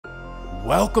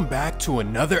welcome back to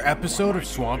another episode of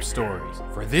Swamp Stories.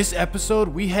 For this episode,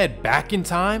 we head back in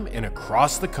time and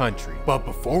across the country. But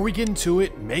before we get into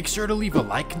it, make sure to leave a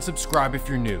like and subscribe if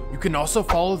you're new. You can also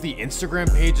follow the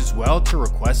Instagram page as well to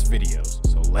request videos.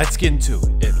 So let's get into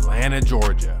it. Atlanta,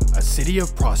 Georgia, a city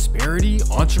of prosperity,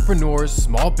 entrepreneurs,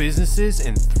 small businesses,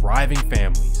 and thriving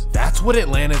families. That's what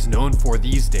Atlanta is known for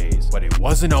these days, but it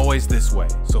wasn't always this way.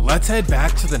 So let's head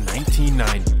back to the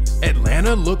 1990s.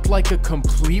 Atlanta looked like a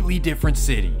completely different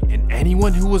city, and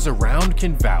anyone who was around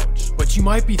can vouch. But you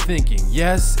might be thinking,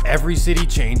 yes, every city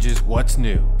changes, what's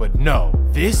new? But no,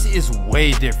 this is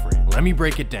way different. Let me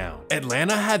break it down.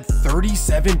 Atlanta had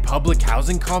 37 public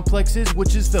housing complexes,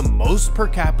 which is the most per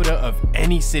capita of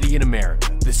any city in America.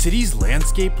 The city's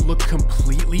landscape looked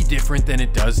completely different than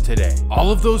it does today. All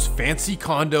of those fancy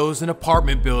condos and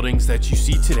apartment buildings that you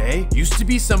see today used to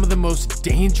be some of the most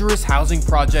dangerous housing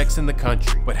projects in the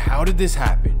country. But how did this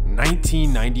happen?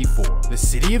 1994. The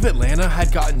city of Atlanta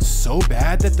had gotten so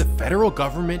bad that the federal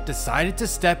government decided to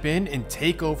step in and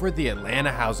take over the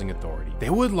Atlanta Housing Authority. They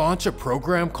would launch a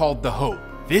program called The Hope.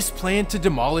 This planned to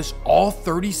demolish all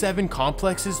 37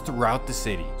 complexes throughout the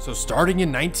city. So starting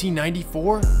in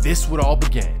 1994, this would all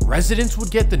begin. Residents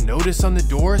would get the notice on the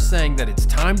door saying that it's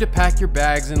time to pack your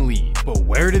bags and leave. But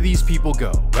where do these people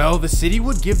go? Well, the city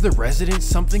would give the residents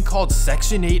something called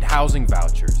Section 8 housing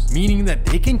vouchers, meaning that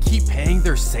they can keep paying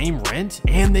their same rent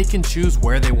and they can choose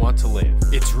where they want to live.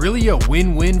 It's really a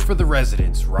win-win for the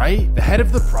residents, right? The head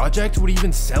of the project would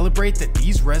even celebrate that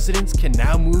these residents can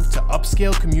now move to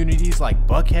upscale communities like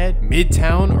Buckhead,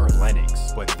 Midtown, or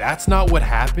Lenox. But that's not what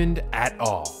happened at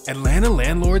all. Atlanta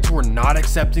landlords were not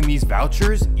accepting these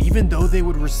vouchers even though they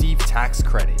would receive tax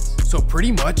credits. So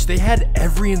pretty much they had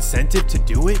every incentive to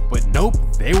do it, but nope,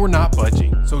 they were not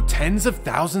budging. So tens of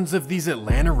thousands of these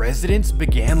Atlanta residents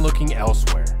began looking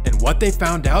elsewhere. And what they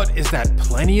found out is that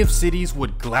plenty of cities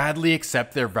would gladly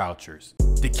accept their vouchers.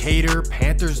 Decatur,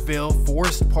 Panthersville,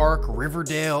 Forest Park,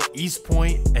 Riverdale, East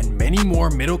Point, and many more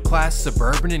middle-class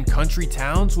suburban and country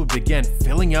towns would begin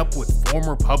filling up with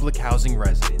former public housing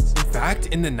residents. In fact,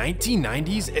 in the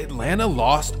 1990s, Atlanta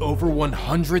lost over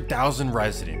 100,000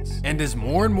 residents. And as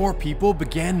more and more people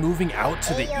began moving out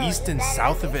to the east and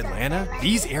south of Atlanta,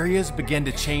 these areas began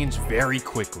to change very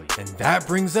quickly. And that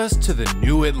brings us to the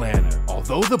new Atlanta.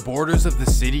 Although the borders of the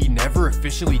city never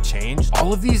officially changed,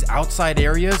 all of these outside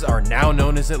areas are now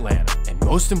known as Atlanta, and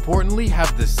most importantly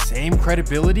have the same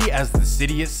credibility as the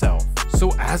city itself.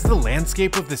 So as the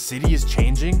landscape of the city is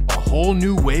changing, a whole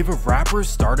new wave of rappers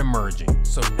start emerging.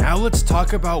 So now let's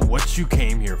talk about what you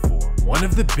came here for. One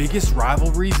of the biggest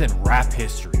rivalries in rap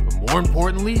history, but more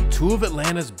importantly, two of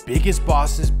Atlanta's biggest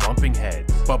bosses bumping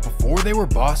heads. But before they were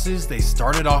bosses, they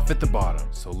started off at the bottom.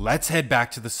 So let's head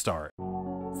back to the start.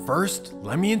 First,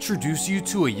 let me introduce you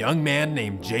to a young man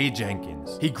named Jay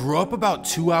Jenkins. He grew up about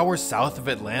 2 hours south of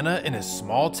Atlanta in a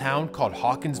small town called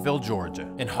Hawkinsville, Georgia.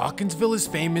 And Hawkinsville is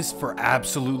famous for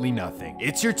absolutely nothing.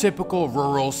 It's your typical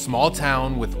rural small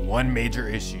town with one major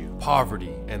issue: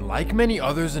 poverty. And like many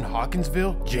others in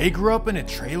Hawkinsville, Jay grew up in a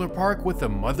trailer park with a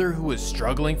mother who was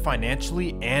struggling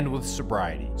financially and with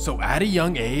sobriety. So at a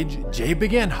young age, Jay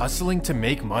began hustling to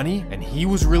make money, and he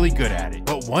was really good at it.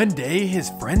 But one day,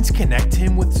 his friends connect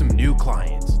him with some new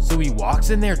clients. So he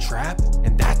walks in their trap,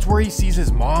 and that's where he sees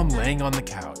his mom laying on the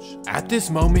couch. At this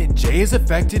moment, Jay is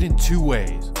affected in two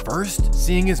ways. First,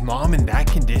 seeing his mom in that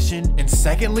condition, and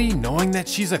secondly, knowing that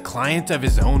she's a client of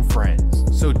his own friends.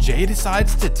 So Jay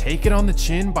decides to take it on the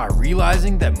chin by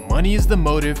realizing that money is the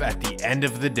motive at the end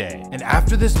of the day. And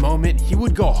after this moment, he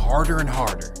would go harder and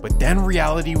harder. But then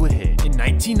reality would hit. In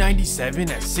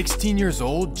 1997, at 16 years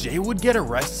old, Jay would get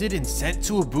arrested and sent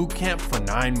to a boot camp for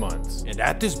 9 months. And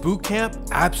at this boot camp,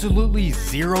 absolutely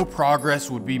zero progress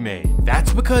would be made.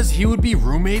 That's because he would be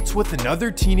roommates with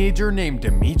another teenager named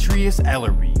Demetrius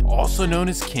Ellerby, also known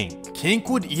as Kink. Kink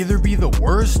would either be the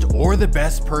worst or the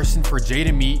best person for Jay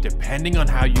to meet, depending on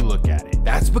how you look at it.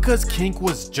 That's because Kink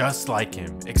was just like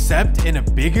him, except in a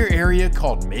bigger area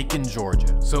called Macon,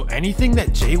 Georgia. So anything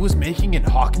that Jay was making in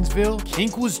Hawkinsville,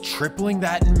 Kink was tripling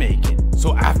that in Macon.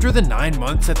 So after the 9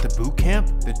 months at the boot camp,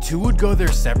 the two would go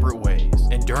their separate ways.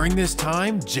 And during this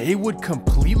time, Jay would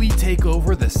completely take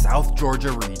over the South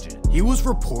Georgia region. He was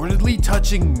reportedly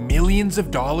touching millions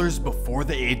of dollars before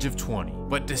the age of 20.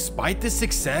 But despite the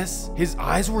success, his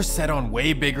eyes were set on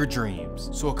way bigger dreams.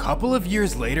 So a couple of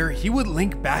years later, he would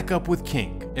link back up with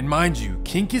Kink. And mind you,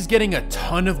 Kink is getting a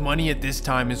ton of money at this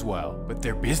time as well. But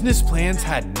their business plans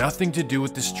had nothing to do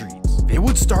with the streets. They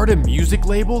would start a music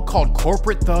label called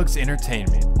Corporate Thugs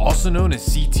Entertainment, also known as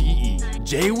CTE.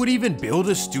 Jay would even build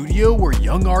a studio where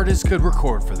young artists could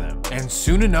record for them. and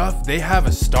soon enough they have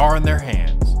a star in their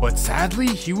hands. But sadly,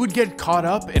 he would get caught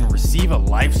up and receive a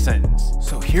life sentence.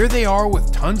 So here they are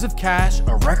with tons of cash,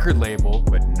 a record label,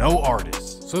 but no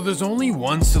artists. So there's only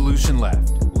one solution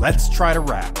left. Let's try to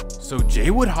rap. So Jay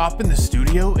would hop in the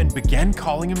studio and began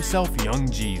calling himself Young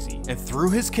Jeezy. And through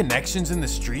his connections in the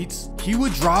streets, he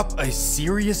would drop a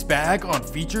serious bag on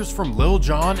features from Lil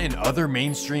Jon and other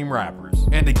mainstream rappers.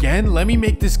 And again, let me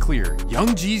make this clear. Young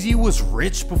Jeezy was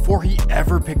rich before he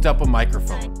ever picked up a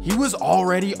microphone. He was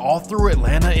already all through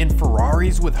Atlanta in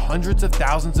Ferraris with hundreds of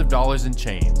thousands of dollars in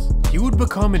chains. He would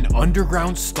become an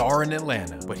underground star in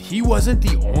Atlanta, but he wasn't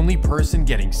the only person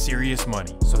getting serious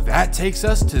money. So that takes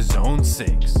us to Zone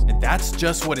 6. And that's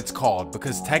just what it's called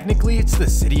because technically it's the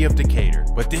city of Decatur.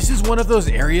 But this is one of those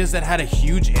areas that had a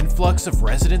huge influx of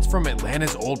residents from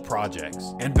Atlanta's old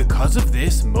projects. And because of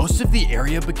this, most of the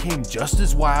area became just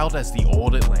as wild as the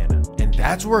old Atlanta. And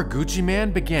that's where Gucci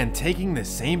Mane began taking the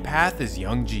same path as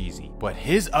Young Jeezy. But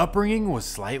his upbringing was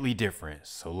slightly different,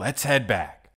 so let's head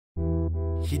back.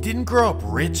 He didn't grow up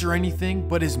rich or anything,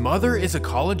 but his mother is a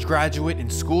college graduate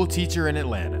and school teacher in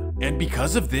Atlanta. And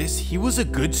because of this, he was a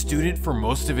good student for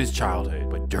most of his childhood.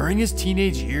 But during his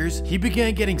teenage years, he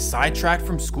began getting sidetracked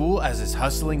from school as his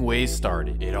hustling ways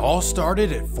started. It all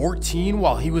started at 14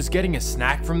 while he was getting a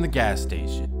snack from the gas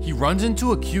station. He runs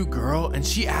into a cute girl and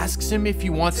she asks him if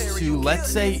he wants to,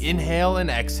 let's say, inhale and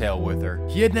exhale with her.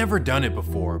 He had never done it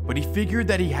before, but he figured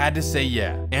that he had to say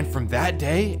yeah. And from that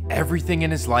day, everything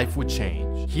in his life would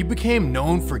change. He became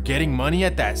known for getting money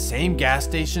at that same gas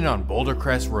station on Boulder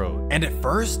Crest Road. And at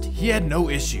first, he had no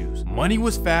issues. Money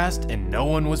was fast and no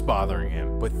one was bothering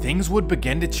him. But things would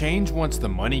begin to change once the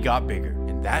money got bigger.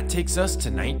 And that takes us to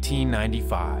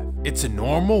 1995. It's a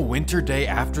normal winter day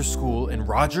after school and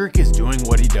Roderick is doing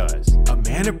what he does. A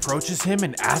man approaches him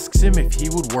and asks him if he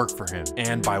would work for him.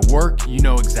 And by work, you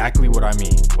know exactly what I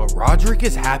mean. But Roderick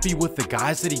is happy with the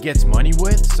guys that he gets money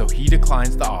with, so he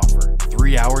declines the offer.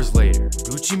 3 hours later,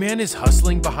 Gucci Mane is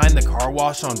hustling behind the car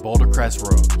wash on Boulder Crest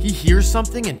Road. He hears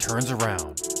something and turns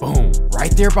around. Boom!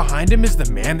 Right there behind him is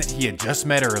the man that he had just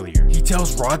met earlier. He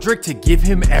tells Roderick to give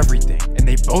him everything, and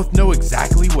they both know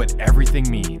exactly what everything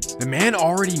means. The man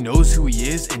already knows who he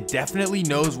is and definitely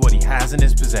knows what he has in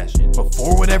his possession. But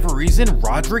for whatever reason,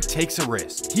 Roderick takes a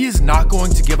risk. He is not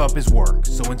going to give up his work,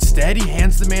 so instead he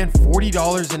hands the man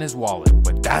 $40 in his wallet.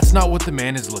 But that's not what the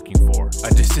man is looking for.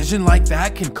 A decision like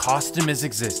that can cost him his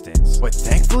existence. But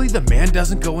thankfully, the man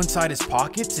doesn't go inside his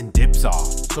pockets and dips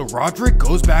off. So Roderick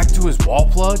goes back to his wall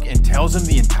plug and tells him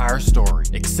the entire story.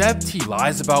 Except he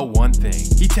lies about one thing.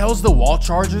 He tells the wall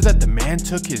charger that the man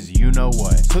took his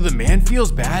you-know-what. So the man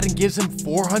feels bad and gives him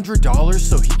 $400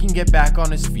 so he can get back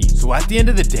on his feet. So at the end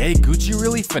of the day, Gucci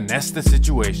really finessed the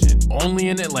situation. Only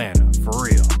in Atlanta, for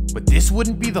real. But this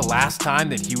wouldn't be the last time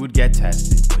that he would get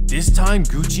tested. But this time,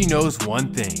 Gucci knows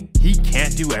one thing. He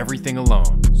can't do everything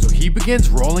alone. So he begins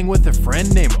rolling with a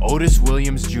friend named Otis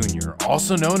Williams Jr.,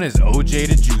 also known as OJ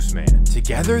the Juice Man.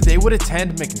 Together, they would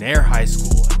attend McNair High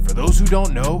School. And for those who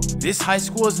don't know, this high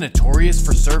school is notorious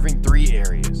for serving 3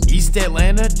 areas: East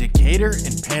Atlanta, Decatur,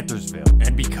 and Panthersville.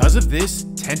 And because of this,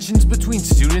 tensions between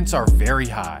students are very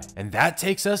high. And that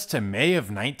takes us to May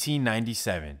of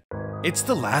 1997. It's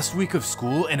the last week of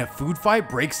school and a food fight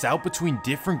breaks out between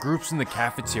different groups in the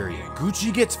cafeteria.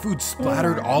 Gucci gets food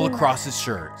splattered all across his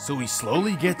shirt, so he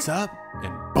slowly gets up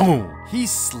and boom! He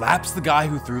slaps the guy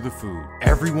who threw the food.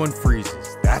 Everyone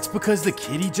freezes. That's because the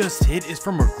kid he just hit is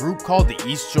from a group called the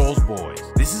East Shoals Boys.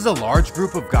 This is a large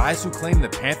group of guys who claim the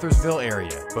Panthersville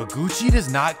area, but Gucci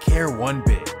does not care one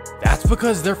bit. That's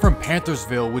because they're from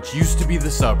Panthersville, which used to be the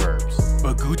suburbs.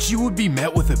 But Gucci would be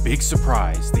met with a big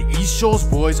surprise. The East Shoals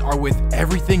Boys are with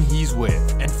everything he's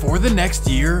with. And for the next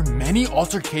year, many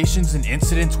altercations and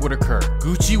incidents would occur.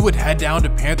 Gucci would head down to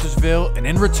Panthersville, and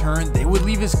in return, they would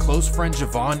leave his close friend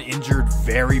Javon injured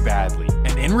very badly.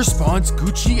 And in response,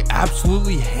 Gucci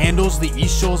absolutely handles the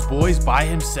East Shoals Boys by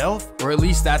himself, or at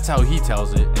least that's how he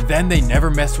tells it, and then they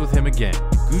never mess with him again.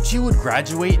 Gucci would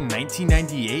graduate in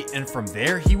 1998, and from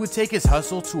there, he would take his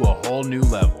hustle to a whole new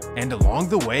level. And along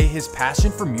the way, his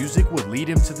passion for music would lead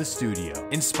him to the studio.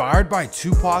 Inspired by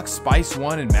Tupac, Spice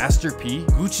One, and Master P,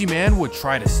 Gucci Mane would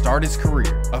try to start his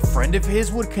career. A friend of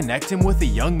his would connect him with a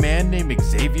young man named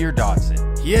Xavier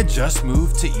Dotson. He had just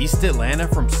moved to East Atlanta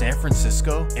from San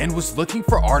Francisco and was looking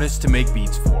for artists to make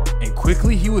beats for. And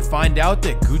quickly he would find out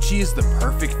that Gucci is the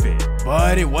perfect fit.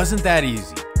 But it wasn't that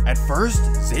easy. At first,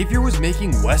 Xavier was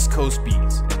making West Coast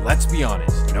beats, and let's be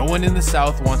honest, no one in the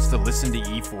South wants to listen to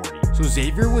E40. So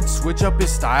Xavier would switch up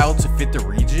his style to fit the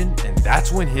region, and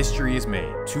that's when history is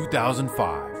made.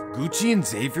 2005. Gucci and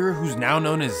Xavier, who's now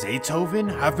known as Zaytoven,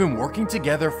 have been working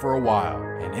together for a while.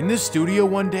 And in the studio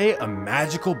one day, a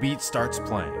magical beat starts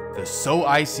playing. The So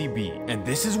Icy beat, and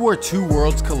this is where two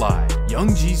worlds collide. Young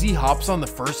Jeezy hops on the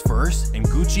first verse and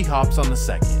Gucci hops on the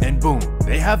second, and boom,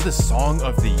 they have the song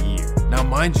of the year. Now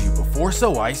mind you, before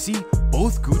So Icy,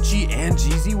 both Gucci and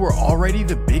Jeezy were already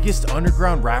the biggest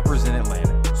underground rappers in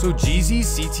Atlanta. So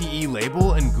Jeezy's CTE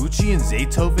label and Gucci and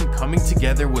Zaytoven coming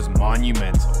together was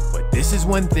monumental. But this is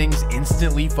when things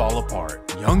instantly fall apart.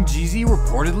 Young Jeezy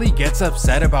reportedly gets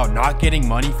upset about not getting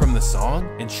money from the song,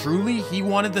 and truly he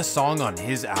wanted the song on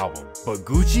his album. But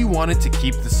Gucci wanted to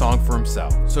keep the song for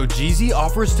himself. So Jeezy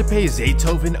offers to pay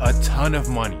Zaytoven a ton of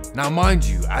money. Now mind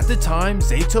you, at the time,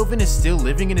 Zaytoven is still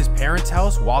living in his parents'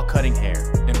 house while cutting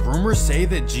hair. And rumors say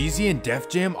that Jeezy and Def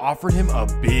Jam offered him a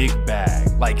big bag,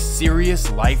 like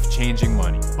serious life-changing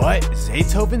money. But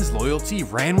Zaytoven's loyalty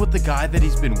ran with the guy that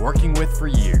he's been working with for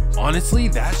years. Honestly,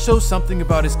 that shows something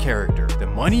about his character. The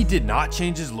money did not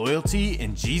change his loyalty,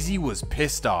 and Jeezy was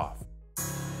pissed off.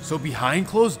 So behind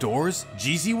closed doors,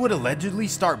 Jeezy would allegedly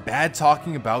start bad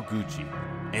talking about Gucci.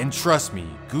 And trust me,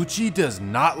 Gucci does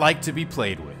not like to be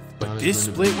played with. But this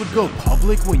split would go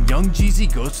public when Young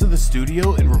Jeezy goes to the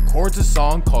studio and records a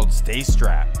song called Stay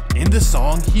Strapped. In the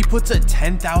song, he puts a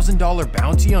 $10,000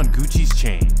 bounty on Gucci's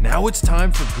chain. Now it's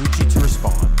time for Gucci to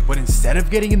respond. But instead of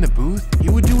getting in the booth, he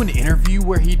would do an interview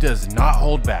where he does not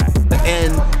hold back.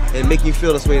 And make you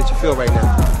feel this way that you feel right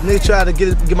now. Nigga tried to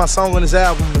get my song on his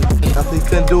album, and after he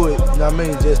couldn't do it, you know what I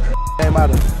mean, just came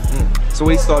out of it. So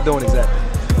what he started doing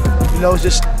exactly? You know,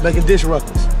 just making diss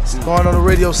records. Going on the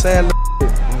radio saying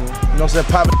shit. You know what I'm saying,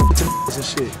 popping to and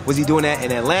shit. Was he doing that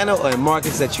in Atlanta or in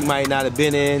markets that you might not have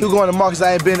been in? He was going to markets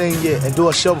I ain't been in yet and do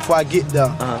a show before I get there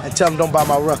and tell them don't buy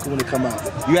my record when it come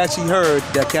out. You actually heard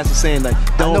that cats was saying like,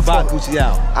 don't buy Gucci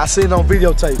album. I seen it on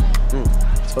videotape.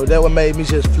 So that what made me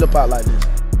just flip out like this.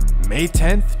 May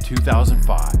 10th,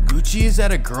 2005. Gucci is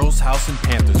at a girl's house in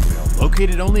Panthersville,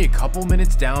 located only a couple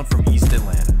minutes down from East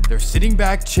Atlanta. They're sitting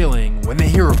back chilling when they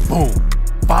hear a boom.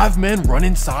 5 men run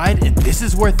inside, and this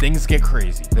is where things get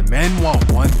crazy. The men want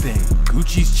one thing,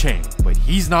 Gucci's chain, but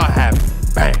he's not having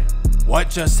it. Bam! What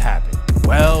just happened?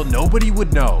 Well, nobody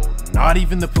would know, not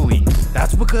even the police.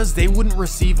 That's because they wouldn't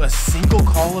receive a single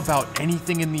call about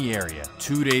anything in the area.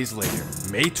 2 days later,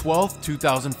 May 12th,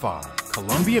 2005.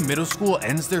 Columbia Middle School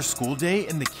ends their school day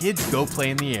and the kids go play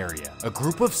in the area. A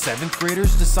group of 7th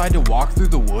graders decide to walk through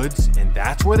the woods, and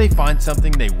that's where they find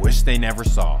something they wish they never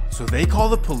saw. So they call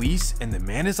the police, and the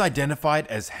man is identified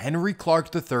as Henry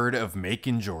Clark III of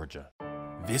Macon, Georgia.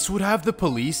 This would have the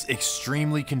police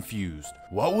extremely confused.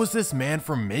 What was this man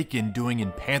from Macon doing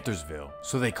in Panthersville?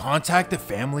 So they contact the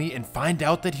family and find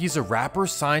out that he's a rapper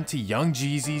signed to Young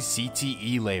Jeezy's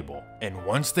CTE label. And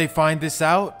once they find this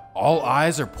out, all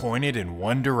eyes are pointed in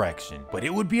one direction. But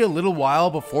it would be a little while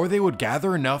before they would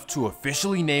gather enough to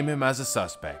officially name him as a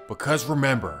suspect. Because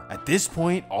remember, at this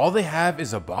point, all they have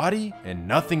is a body and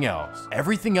nothing else.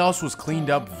 Everything else was cleaned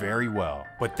up very well.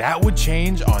 But that would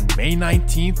change on May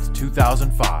 19th,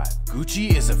 2005.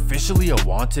 Gucci is officially a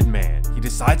wanted man. He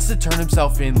decides to turn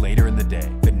himself in later in the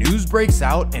day. The news breaks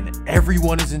out and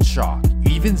everyone is in shock,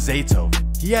 even Zaytoven.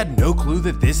 He had no clue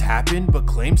that this happened, but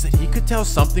claims that he could tell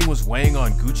something was weighing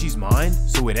on Gucci's mind,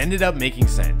 so it ended up making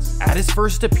sense. At his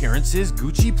first appearances,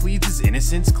 Gucci pleads his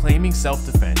innocence, claiming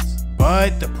self-defense.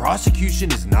 But the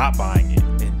prosecution is not buying it,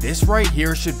 and this right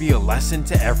here should be a lesson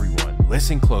to everyone.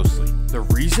 Listen closely. The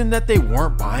reason that they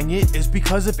weren't buying it is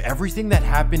because of everything that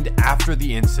happened after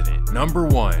the incident. Number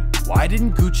 1, why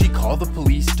didn't Gucci call the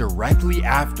police directly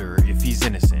after if he's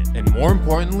innocent? And more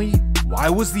importantly, why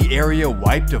was the area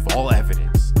wiped of all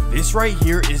evidence? This right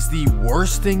here is the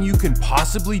worst thing you can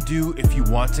possibly do if you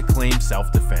want to claim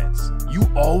self-defense. You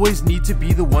always need to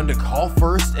be the one to call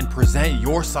first and present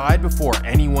your side before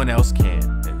anyone else can.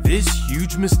 And this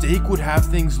huge mistake would have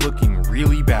things looking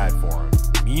really bad for him.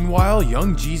 Meanwhile,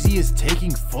 Young Jeezy is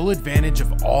taking full advantage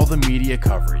of all the media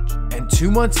coverage. And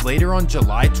 2 months later, on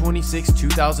July 26,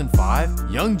 2005,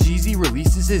 Young Jeezy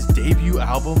releases his debut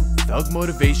album, Thug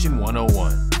Motivation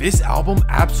 101. This album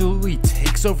absolutely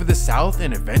takes over the South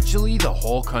and eventually the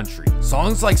whole country.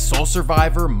 Songs like Soul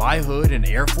Survivor, My Hood, and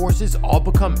Air Forces all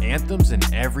become anthems in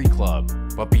every club.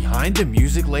 But behind the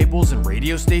music labels and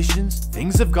radio stations,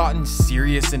 things have gotten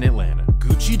serious in Atlanta.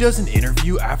 Gucci does an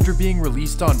interview after being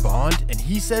released on bond, and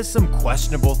he says some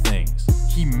questionable things.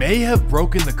 He may have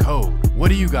broken the code. What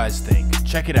do you guys think?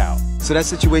 Check it out. So that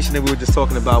situation that we were just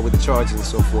talking about with the charges and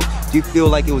so forth, do you feel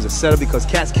like it was a setup because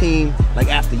cats came like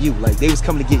after you, like they was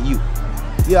coming to get you?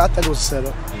 Yeah, I think it was a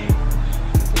setup.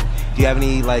 Do you have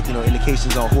any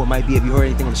indications on who it might be? Have you heard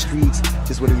anything on the streets?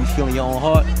 Just whatever you feel in your own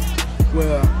heart? Well, you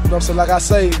know what I'm saying? Like I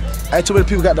say, ain't too many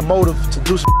people got the motive to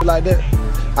do some like that.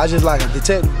 I just like a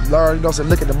detective, learn, you know what I'm saying?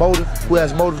 Look at the motive, who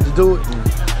has motive to do it.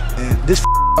 And this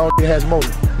only has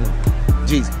motive.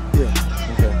 Jeezy. Yeah.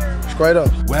 Okay. Straight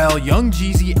up. Well, young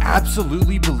Jeezy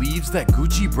absolutely believes that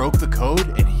Gucci broke the code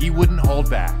and he wouldn't hold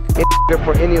back.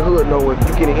 For any hood know, if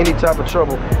you get in any type of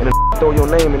trouble and throw your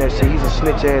name in that shit, he's a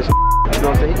snitch ass. You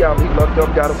know what I'm saying? He locked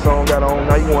up, got a song, got on.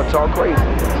 Now you want to talk crazy.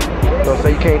 You know what I'm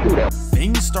saying? You can't do that.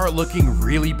 Things start looking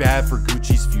really bad for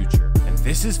Gucci's future, and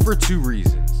this is for two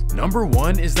reasons. Number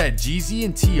one is that Jeezy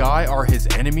and T.I. are his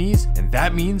enemies, and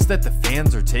that means that the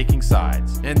fans are taking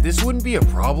sides. And this wouldn't be a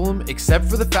problem except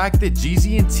for the fact that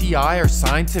Jeezy and T.I. are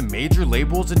signed to major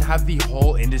labels and have the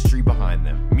whole industry behind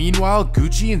them. Meanwhile,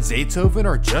 Gucci and Zaytoven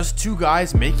are just two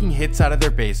guys making hits out of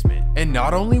their basement. And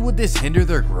not only would this hinder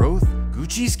their growth,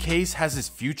 Gucci's case has his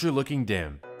future looking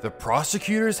dim. The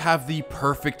prosecutors have the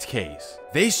perfect case.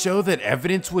 They show that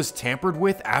evidence was tampered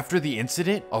with after the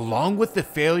incident, along with the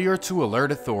failure to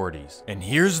alert authorities. And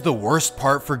here's the worst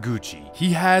part for Gucci.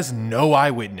 He has no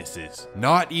eyewitnesses,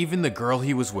 not even the girl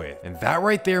he was with. And that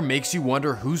right there makes you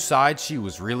wonder whose side she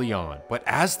was really on. But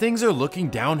as things are looking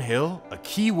downhill, a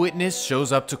key witness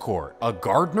shows up to court. A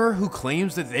gardener who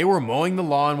claims that they were mowing the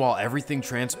lawn while everything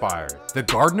transpired. The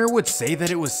gardener would say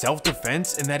that it was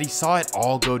self-defense and that he saw it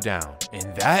all go down.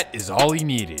 And that is all he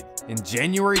needed. In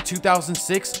January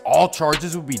 2006, all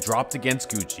charges would be dropped against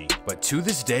Gucci. But to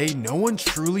this day, no one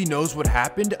truly knows what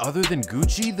happened other than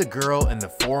Gucci, the girl, and the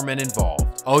four men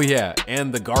involved. Oh yeah,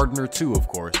 and the gardener too, of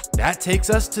course. That takes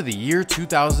us to the year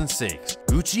 2006.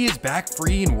 Gucci is back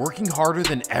free and working harder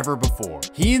than ever before.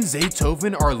 He and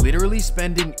Zaytoven are literally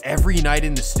spending every night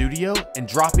in the studio and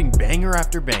dropping banger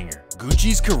after banger.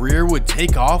 Gucci's career would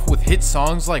take off with hit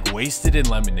songs like Wasted and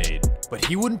Lemonade. But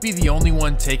he wouldn't be the only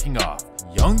one taking off.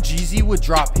 Young Jeezy would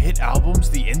drop hit albums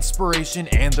The Inspiration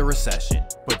and The Recession.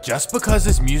 But just because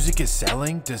his music is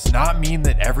selling does not mean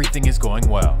that everything is going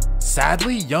well.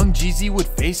 Sadly, young Jeezy would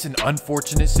face an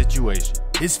unfortunate situation.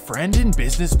 His friend and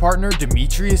business partner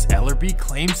Demetrius Ellerby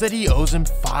claims that he owes him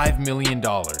 $5 million.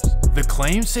 The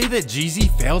claims say that Jeezy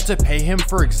failed to pay him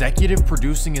for executive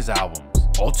producing his albums.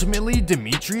 Ultimately,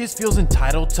 Demetrius feels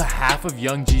entitled to half of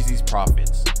Young Jeezy's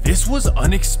profits. This was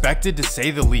unexpected to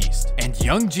say the least, and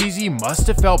Young Jeezy must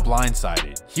have felt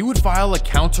blindsided. He would file a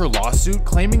counter lawsuit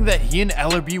claiming that he and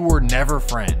Ellerby were never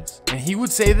friends, and he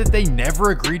would say that they never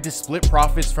agreed to split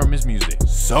profits from his music.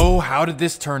 So how did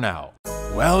this turn out?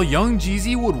 Well, Young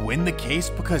Jeezy would win the case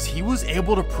because he was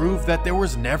able to prove that there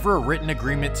was never a written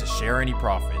agreement to share any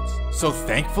profits. So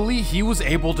thankfully, he was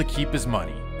able to keep his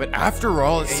money. But after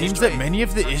all, it seems that many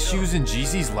of the issues in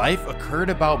Jeezy's life occurred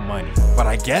about money. But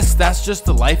I guess that's just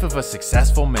the life of a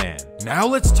successful man. Now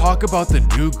let's talk about the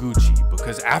new Gucci,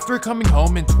 because after coming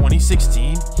home in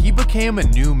 2016, he became a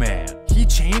new man. He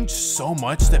changed so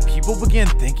much that people began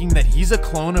thinking that he's a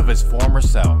clone of his former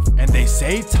self. And they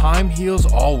say time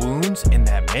heals all wounds, and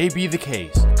that may be the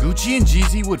case. Gucci and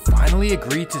Jeezy would finally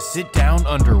agree to sit down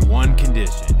under one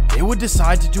condition. They would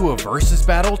decide to do a versus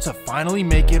battle to finally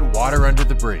make it water under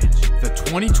the bridge. The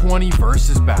 2020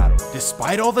 versus battle.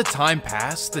 Despite all the time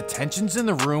passed, the tensions in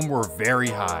the room were very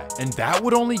high. And that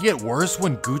would only get worse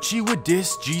when Gucci would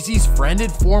diss Jeezy's friend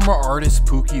and former artist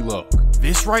Pookie Loc.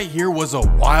 This right here was a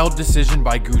wild decision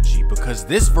by Gucci because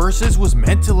this versus was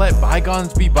meant to let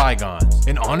bygones be bygones.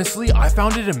 And honestly, I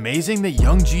found it amazing that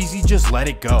Young Jeezy just let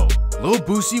it go. Lil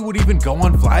Boosie would even go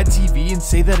on Vlad TV and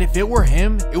say that if it were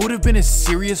him, it would have been a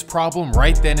serious problem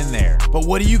right then and there. But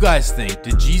what do you guys think?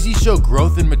 Did Jeezy show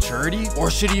growth and maturity, or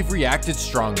should he have reacted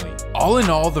strongly? All in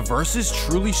all, the verses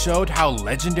truly showed how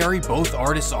legendary both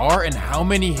artists are and how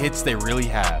many hits they really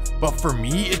have. But for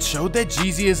me, it showed that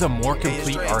Jeezy is a more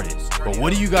complete artist. But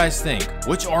what do you guys think?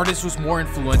 Which artist was more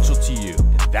influential to you?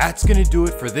 And that's gonna do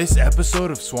it for this episode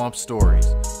of Swamp Stories.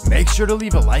 Make sure to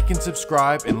leave a like and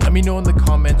subscribe, and let me know in the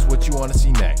comments what you want to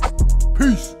see next.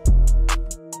 Peace!